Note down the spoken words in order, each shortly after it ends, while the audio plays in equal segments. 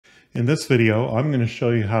In this video, I'm going to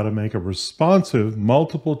show you how to make a responsive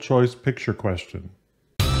multiple choice picture question.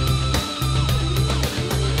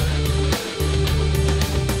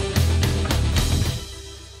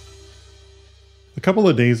 A couple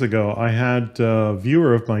of days ago, I had a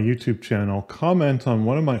viewer of my YouTube channel comment on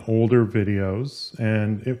one of my older videos,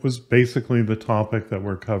 and it was basically the topic that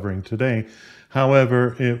we're covering today.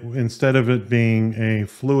 However, instead of it being a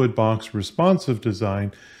fluid box responsive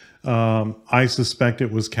design, I suspect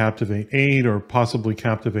it was Captivate 8 or possibly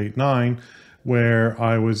Captivate 9, where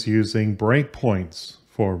I was using breakpoints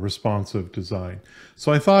for responsive design.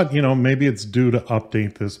 So I thought, maybe it's due to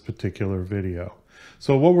update this particular video.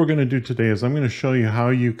 So what we're going to do today is I'm going to show you how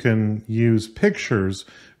you can use pictures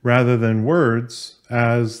rather than words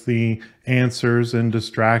as the answers and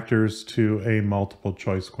distractors to a multiple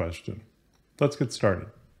choice question. Let's get started.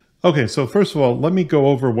 Okay, so first of all, let me go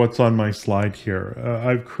over what's on my slide here.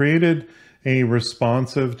 I've created a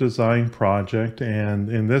responsive design project, and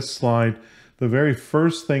in this slide, the very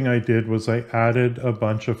first thing I did was I added a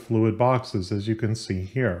bunch of fluid boxes, as you can see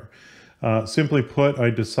here. Simply put,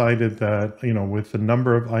 I decided that, with the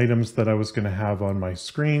number of items that I was going to have on my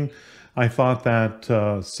screen, I thought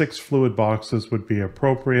that 6 fluid boxes would be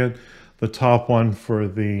appropriate. The top one for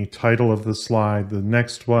the title of the slide, the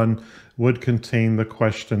next one would contain the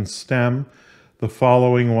question stem. The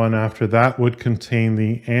following one after that would contain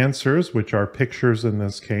the answers, which are pictures in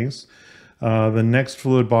this case. The next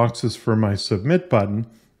fluid box is for my submit button.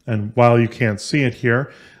 And while you can't see it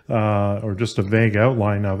here, or just a vague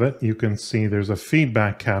outline of it, you can see there's a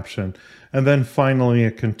feedback caption, and then finally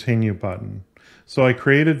a continue button. So I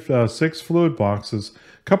created 6 fluid boxes.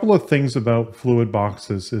 A couple of things about fluid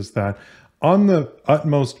boxes is that on the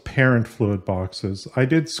utmost parent fluid boxes, I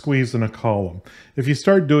did squeeze in a column. If you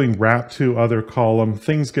start doing wrap to other column,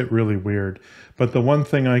 things get really weird. But the one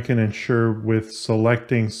thing I can ensure with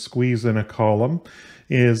selecting squeeze in a column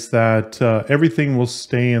is that everything will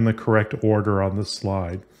stay in the correct order on the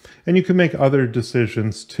slide. And you can make other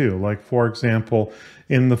decisions too. Like for example,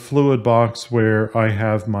 in the fluid box where I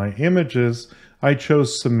have my images, I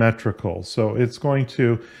chose symmetrical. So it's going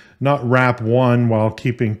to not wrap 1 while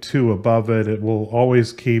keeping 2 above it. It will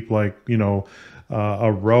always keep a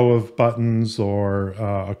row of buttons or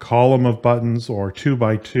a column of buttons or 2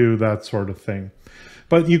 by 2, that sort of thing.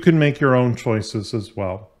 But you can make your own choices as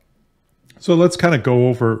well. So let's kind of go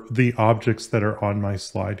over the objects that are on my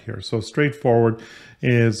slide here. So straightforward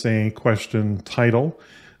is a question title.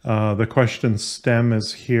 The question stem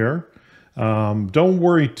is here. Don't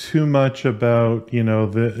worry too much about,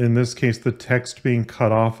 in this case, the text being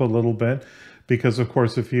cut off a little bit, because of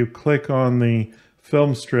course, if you click on the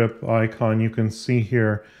film strip icon, you can see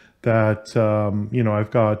here that, I've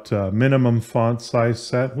got minimum font size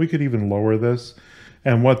set. We could even lower this.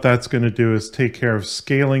 And what that's going to do is take care of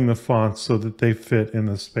scaling the fonts so that they fit in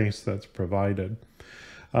the space that's provided.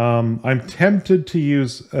 I'm tempted to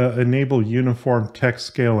use enable uniform text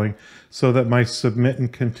scaling so that my submit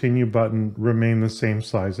and continue button remain the same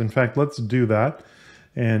size. In fact, let's do that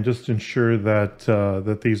and just ensure that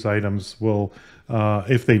that these items will,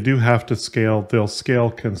 if they do have to scale, they'll scale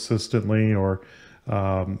consistently or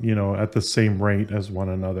at the same rate as one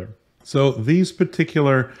another. So these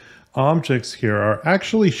particular objects here are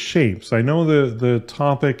actually shapes. I know the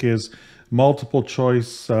topic is multiple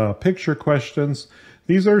choice picture questions.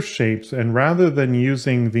 These are shapes, and rather than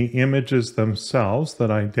using the images themselves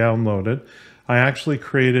that I downloaded, I actually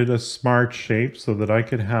created a smart shape so that I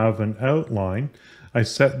could have an outline. I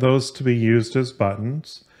set those to be used as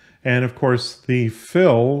buttons. And of course, the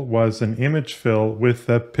fill was an image fill with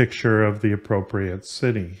the picture of the appropriate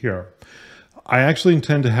city here. I actually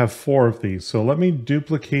intend to have 4 of these. So let me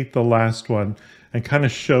duplicate the last one and kind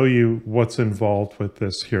of show you what's involved with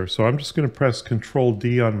this here. So I'm just going to press Control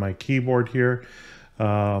D on my keyboard here.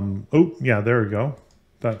 Oh, yeah, there we go.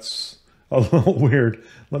 That's a little weird.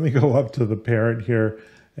 Let me go up to the parent here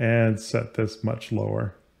and set this much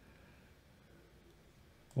lower.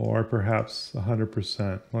 Or perhaps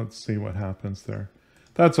 100%. Let's see what happens there.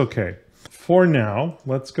 That's okay. For now,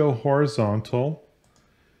 let's go horizontal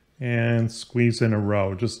and squeeze in a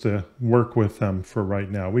row just to work with them for right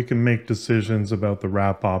now. We can make decisions about the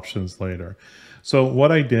wrap options later. So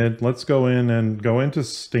what I did, let's go in and go into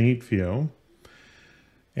State View.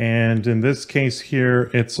 And in this case here,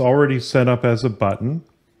 it's already set up as a button.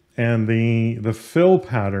 And the fill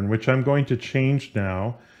pattern, which I'm going to change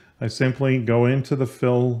now, I simply go into the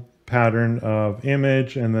fill pattern of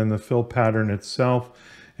image and then the fill pattern itself,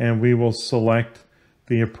 and we will select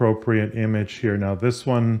the appropriate image here. Now this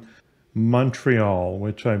one, Montreal,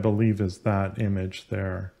 which I believe is that image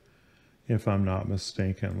there, if I'm not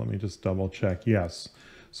mistaken. Let me just double check. Yes.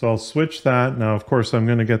 So I'll switch that. Now, of course, I'm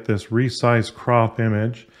going to get this resize crop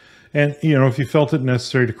image. And, you know, if you felt it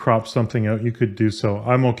necessary to crop something out, you could do so.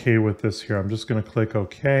 I'm okay with this here. I'm just going to click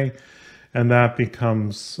OK. And that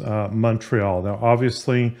becomes Montreal. Now,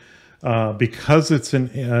 obviously, because it's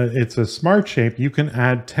a smart shape, you can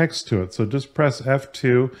add text to it. So just press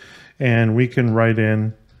F2 and we can write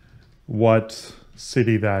in what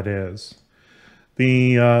city that is.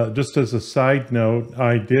 Just as a side note,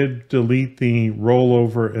 I did delete the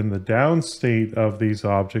rollover in the down state of these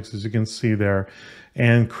objects, as you can see there,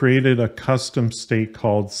 and created a custom state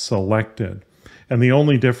called selected. And the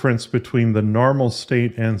only difference between the normal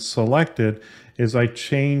state and selected is I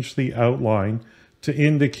changed the outline to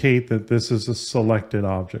indicate that this is a selected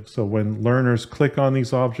object. So when learners click on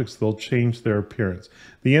these objects, they'll change their appearance.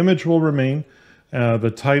 The image will remain,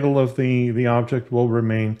 the title of the object will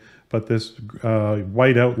remain, but this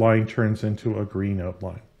white outline turns into a green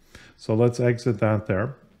outline. So let's exit that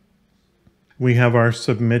there. We have our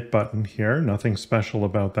submit button here. Nothing special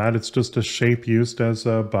about that. It's just a shape used as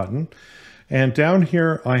a button. And down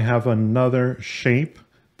here, I have another shape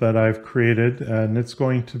that I've created, and it's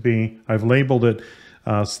going to be, I've labeled it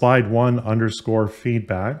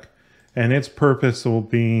slide1_feedback. And its purpose will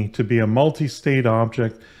be to be a multi-state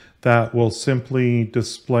object that will simply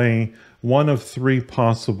display one of three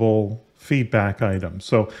possible feedback items.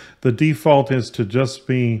 So the default is to just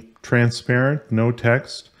be transparent, no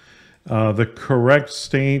text. The correct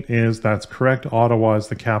state is that's correct. Ottawa is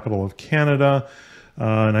the capital of Canada.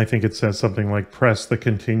 And I think it says something like press the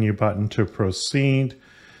continue button to proceed.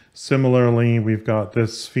 Similarly, we've got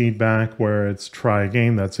this feedback where it's try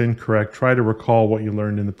again. That's incorrect. Try to recall what you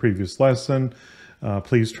learned in the previous lesson.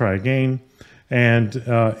 Please try again. And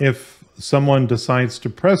if someone decides to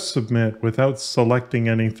press submit without selecting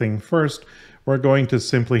anything first, we're going to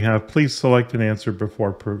simply have please select an answer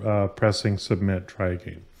before pressing submit, try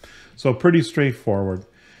again. So pretty straightforward.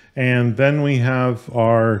 And then we have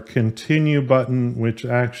our continue button, which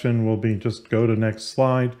action will be just go to next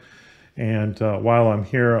slide. And while I'm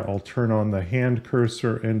here, I'll turn on the hand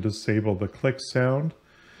cursor and disable the click sound.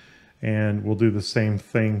 And we'll do the same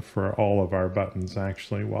thing for all of our buttons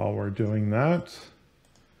actually while we're doing that.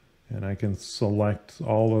 And I can select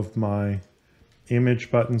all of my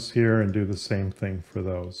image buttons here and do the same thing for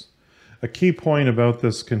those. A key point about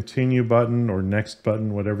this continue button or next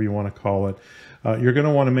button, whatever you want to call it, you're going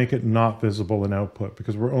to want to make it not visible in output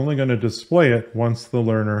because we're only going to display it once the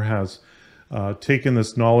learner has taken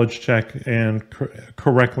this knowledge check and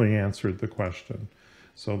correctly answered the question.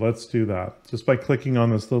 So let's do that. Just by clicking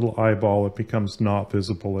on this little eyeball, it becomes not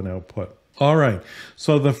visible in output. All right,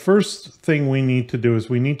 so the first thing we need to do is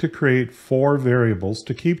we need to create 4 variables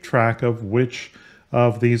to keep track of which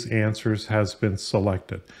of these answers has been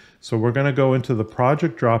selected. So we're going to go into the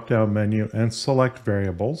project drop-down menu and select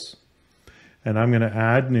variables. And I'm going to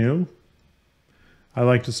add new. I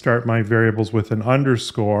like to start my variables with an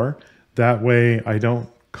underscore. That way I don't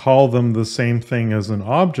call them the same thing as an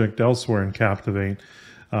object elsewhere in Captivate.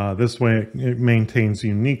 This way it maintains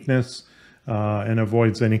uniqueness and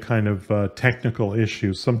avoids any kind of technical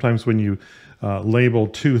issues. Sometimes when you label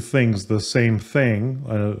 2 things the same thing,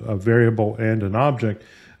 a variable and an object,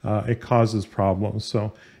 it causes problems.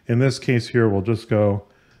 So in this case here, we'll just go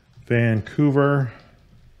Vancouver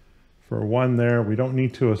for 1 there. We don't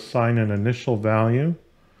need to assign an initial value.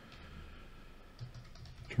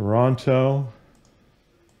 Toronto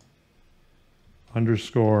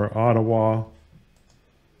underscore Ottawa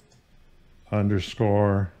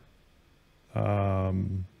underscore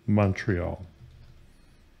Montreal.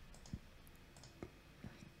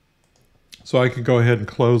 So I could go ahead and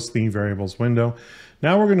close the variables window.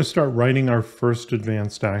 Now we're going to start writing our first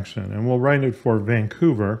advanced action, and we'll write it for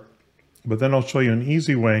Vancouver, but then I'll show you an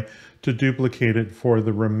easy way to duplicate it for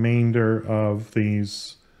the remainder of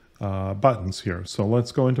these buttons here. So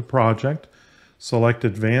let's go into Project, select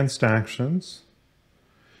Advanced Actions,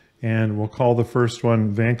 and we'll call the first one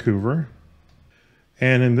Vancouver.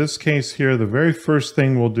 And in this case here, the very first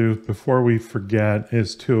thing we'll do before we forget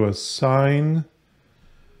is to assign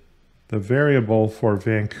the variable for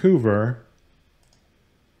Vancouver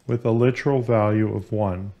with a literal value of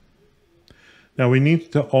 1. Now we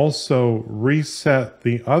need to also reset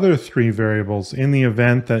the other 3 variables in the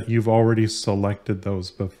event that you've already selected those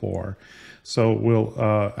before. So we'll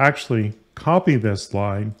actually copy this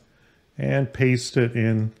line and paste it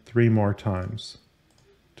in 3 more times,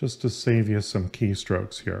 just to save you some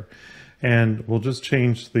keystrokes here. And we'll just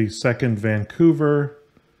change the second Vancouver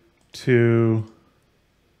to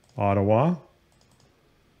Ottawa,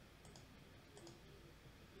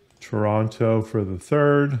 Toronto for the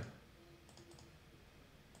third,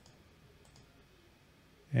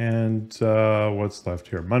 And what's left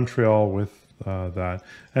here? Montreal with that.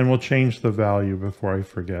 And we'll change the value before I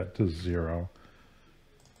forget to 0.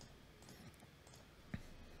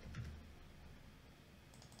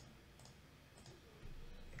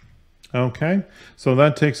 Okay, so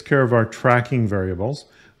that takes care of our tracking variables.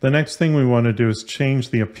 The next thing we want to do is change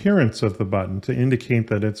the appearance of the button to indicate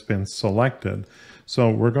that it's been selected. So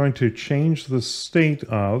we're going to change the state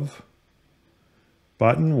of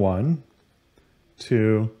button 1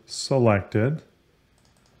 to selected.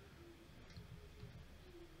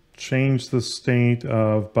 Change the state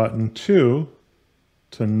of button 2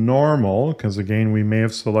 to normal, because again, we may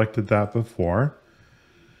have selected that before.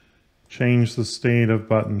 Change the state of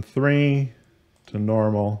button 3 to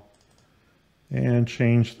normal, and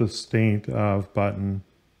change the state of button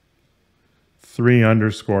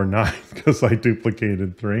 3_9, because I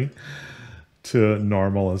duplicated 3, to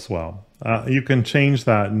normal as well. You can change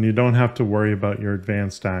that and you don't have to worry about your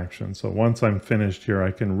advanced action. So once I'm finished here,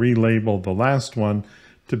 I can relabel the last one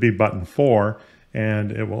to be button 4,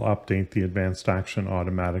 and it will update the advanced action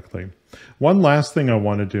automatically. One last thing I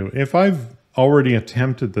want to do, if I've already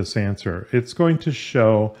attempted this answer, it's going to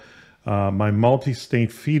show my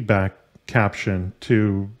multi-state feedback caption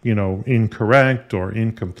to, incorrect or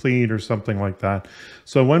incomplete or something like that.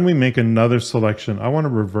 So when we make another selection, I want to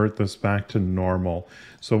revert this back to normal.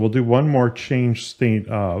 So we'll do one more change state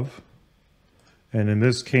of, and in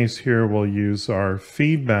this case here, we'll use our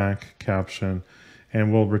feedback caption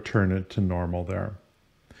and we'll return it to normal there.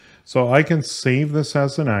 So I can save this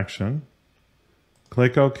as an action,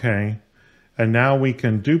 click OK, and now we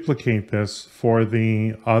can duplicate this for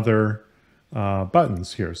the other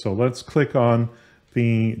buttons here. So let's click on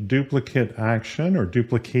the duplicate action or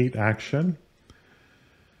duplicate action.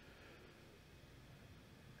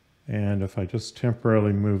 And if I just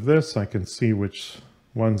temporarily move this, I can see which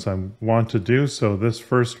ones I want to do. So this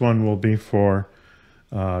first one will be for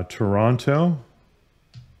Toronto.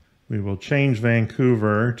 We will change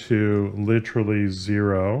Vancouver to literally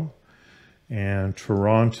 0. And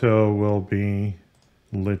Toronto will be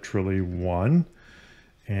literally 1.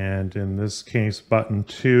 And in this case, button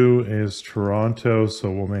 2 is Toronto,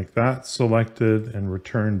 so we'll make that selected and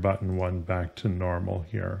return button 1 back to normal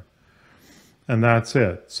here. And that's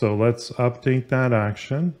it. So let's update that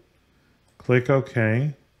action, click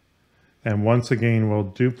OK, and once again, we'll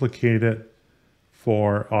duplicate it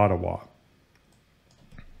for Ottawa.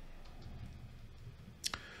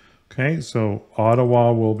 Okay, so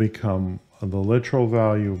Ottawa will become the literal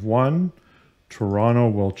value of 1. Toronto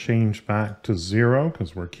will change back to 0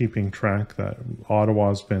 because we're keeping track that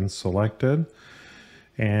Ottawa's been selected.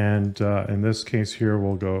 And in this case here,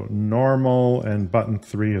 we'll go normal, and button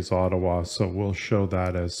 3 is Ottawa, so we'll show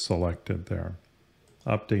that as selected there.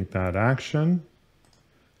 Update that action,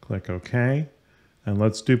 click OK, and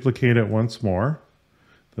let's duplicate it once more,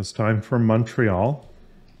 this time for Montreal.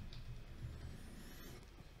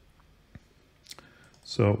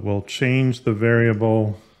 So we'll change the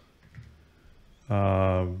variable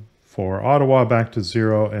for Ottawa back to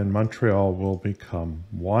 0, and Montreal will become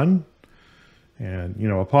 1.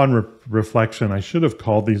 And, upon reflection, I should have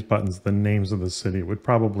called these buttons the names of the city. It would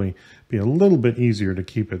probably be a little bit easier to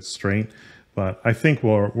keep it straight, but I think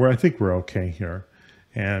we're okay here.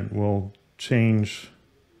 And we'll change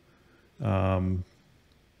button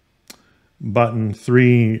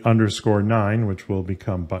 3_9, which will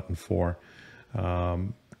become button 4.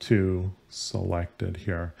 To selected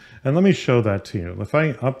here. And let me show that to you. If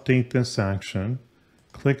I update this action,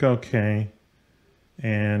 click OK,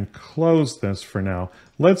 and close this for now,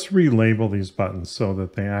 let's relabel these buttons so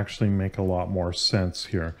that they actually make a lot more sense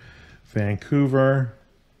here. Vancouver,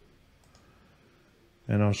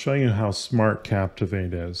 and I'll show you how smart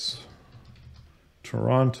Captivate is.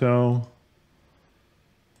 Toronto,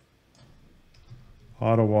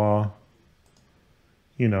 Ottawa,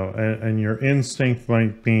 and your instinct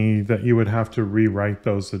might be that you would have to rewrite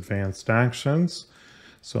those advanced actions.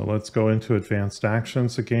 So let's go into advanced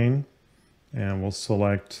actions again, and we'll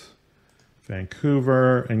select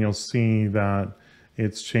Vancouver, and you'll see that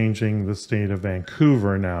it's changing the state of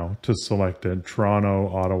Vancouver now to selected.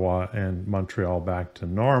 Toronto, Ottawa, and Montreal back to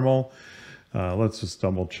normal. Let's just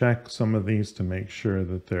double check some of these to make sure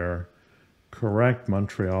that they're correct.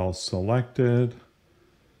 Montreal selected.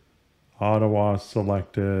 Ottawa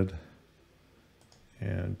selected,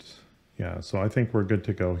 and yeah, so I think we're good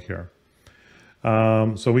to go here.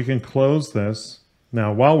 So we can close this.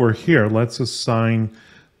 Now, while we're here, let's assign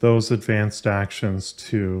those advanced actions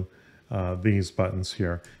to these buttons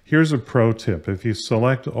here. Here's a pro tip. If you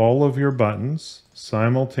select all of your buttons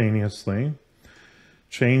simultaneously,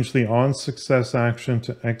 change the on success action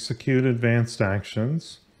to execute advanced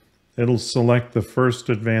actions, it'll select the first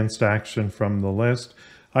advanced action from the list.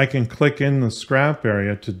 I can click in the scrap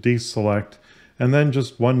area to deselect, and then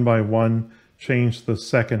just one by one change the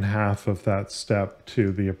second half of that step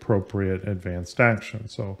to the appropriate advanced action.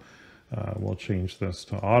 So we'll change this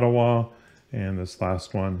to Ottawa and this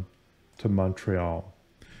last one to Montreal.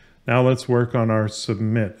 Now let's work on our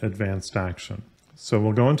submit advanced action. So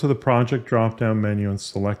we'll go into the project drop-down menu and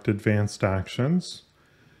select advanced actions,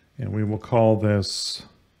 and we will call this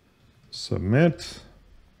submit.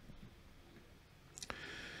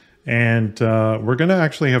 And we're going to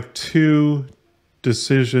actually have two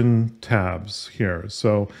decision tabs here.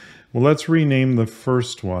 So well, let's rename the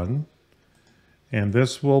first one, and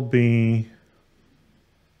this will be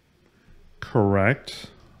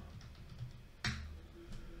correct.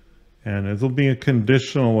 And it'll be a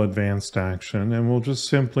conditional advanced action, and we'll just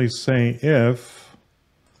simply say if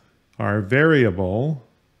our variable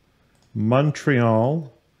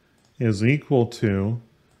Montreal is equal to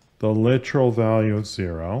the literal value of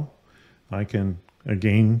 0. I can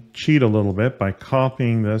again cheat a little bit by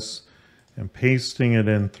copying this and pasting it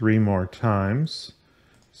in 3 more times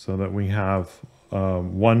so that we have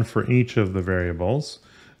one for each of the variables.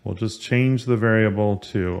 We'll just change the variable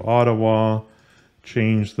to Ottawa,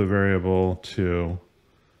 change the variable to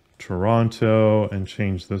Toronto, and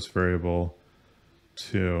change this variable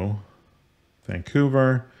to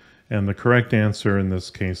Vancouver. And the correct answer in this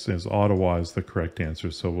case is Ottawa is the correct answer.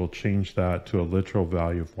 So we'll change that to a literal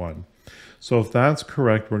value of 1. So if that's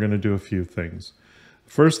correct, we're going to do a few things.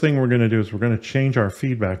 First thing we're going to do is we're going to change our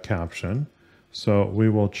feedback caption. So we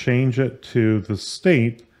will change it to the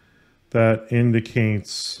state that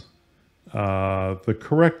indicates the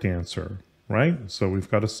correct answer, right? So we've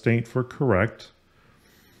got a state for correct.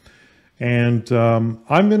 And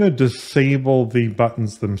I'm going to disable the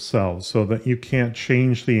buttons themselves so that you can't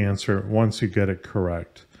change the answer once you get it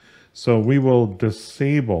correct. So we will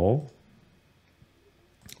disable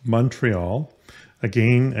Montreal.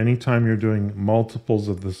 Again, anytime you're doing multiples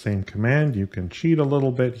of the same command, you can cheat a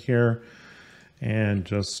little bit here and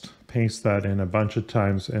just paste that in a bunch of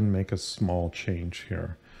times and make a small change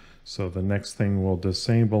here. So the next thing we'll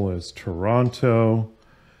disable is Toronto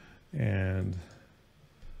and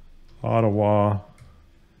Ottawa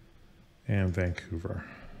and Vancouver.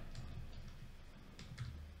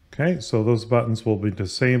 Okay, so those buttons will be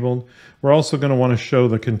disabled. We're also going to want to show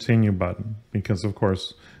the continue button because, of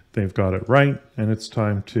course, they've got it right and it's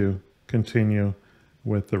time to continue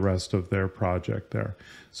with the rest of their project there.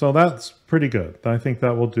 So that's pretty good. I think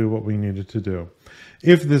that will do what we needed to do.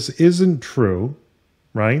 If this isn't true,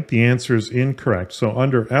 right, the answer is incorrect. So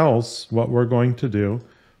under else, what we're going to do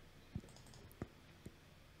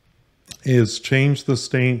is change the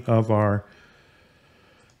state of our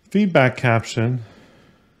feedback caption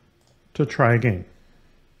to try again.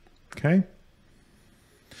 Okay.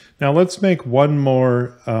 Now let's make one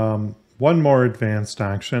more advanced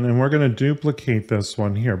action, and we're going to duplicate this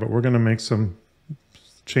one here, but we're going to make some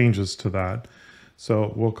changes to that.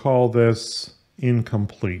 So we'll call this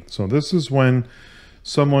incomplete. So this is when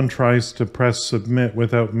someone tries to press submit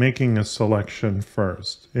without making a selection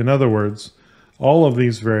first. In other words, all of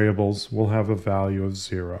these variables will have a value of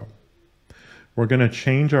 0. We're going to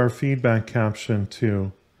change our feedback caption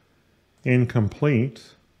to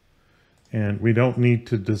incomplete, and we don't need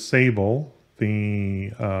to disable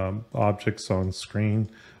the objects on screen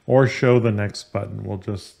or show the next button. We'll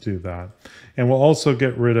just do that. And we'll also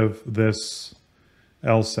get rid of this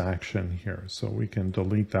else action here, so we can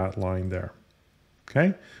delete that line there.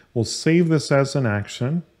 Okay, we'll save this as an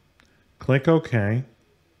action, click OK,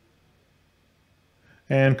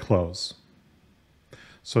 and close.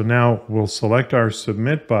 So now we'll select our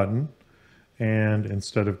submit button, and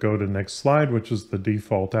instead of go to next slide, which is the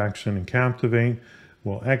default action in Captivate,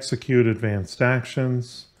 we'll execute advanced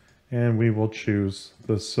actions, and we will choose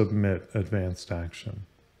the submit advanced action.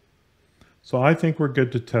 So I think we're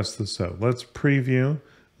good to test this out. Let's preview.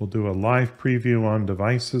 We'll do a live preview on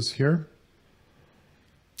devices here.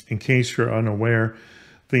 In case you're unaware,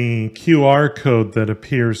 the QR code that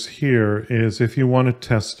appears here is if you want to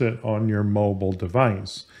test it on your mobile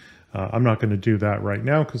device. I'm not going to do that right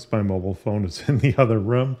now because my mobile phone is in the other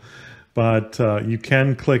room, but you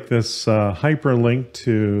can click this hyperlink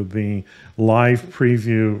to the live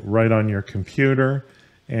preview right on your computer,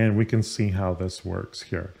 and we can see how this works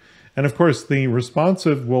here. And of course, the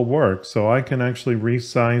responsive will work, so I can actually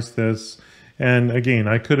resize this. And again,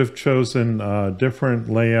 I could have chosen different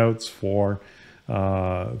layouts for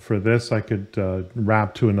this. I could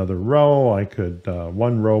wrap to another row. I could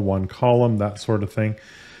one row, one column, that sort of thing.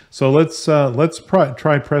 So let's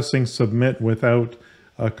try pressing submit without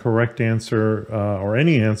a correct answer, or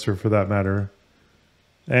any answer for that matter.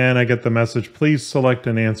 And I get the message, please select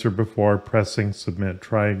an answer before pressing submit,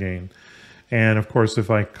 try again. And of course, if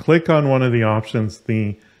I click on one of the options,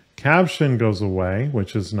 the caption goes away,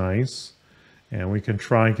 which is nice. And we can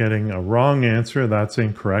try getting a wrong answer. That's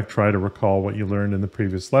incorrect. Try to recall what you learned in the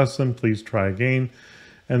previous lesson. Please try again.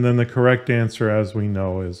 And then the correct answer, as we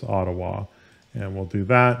know, is Ottawa. And we'll do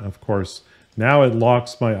that. Of course, now it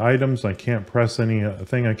locks my items. I can't press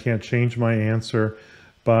anything. I can't change my answer,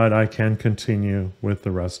 but I can continue with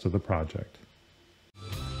the rest of the project.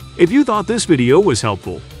 If you thought this video was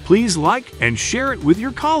helpful, please like and share it with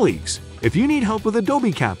your colleagues. If you need help with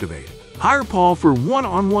Adobe Captivate, hire Paul for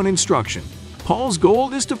one-on-one instruction. Paul's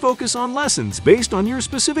goal is to focus on lessons based on your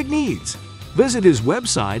specific needs. Visit his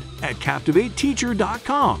website at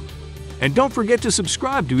captivateteacher.com. And don't forget to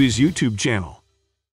subscribe to his YouTube channel.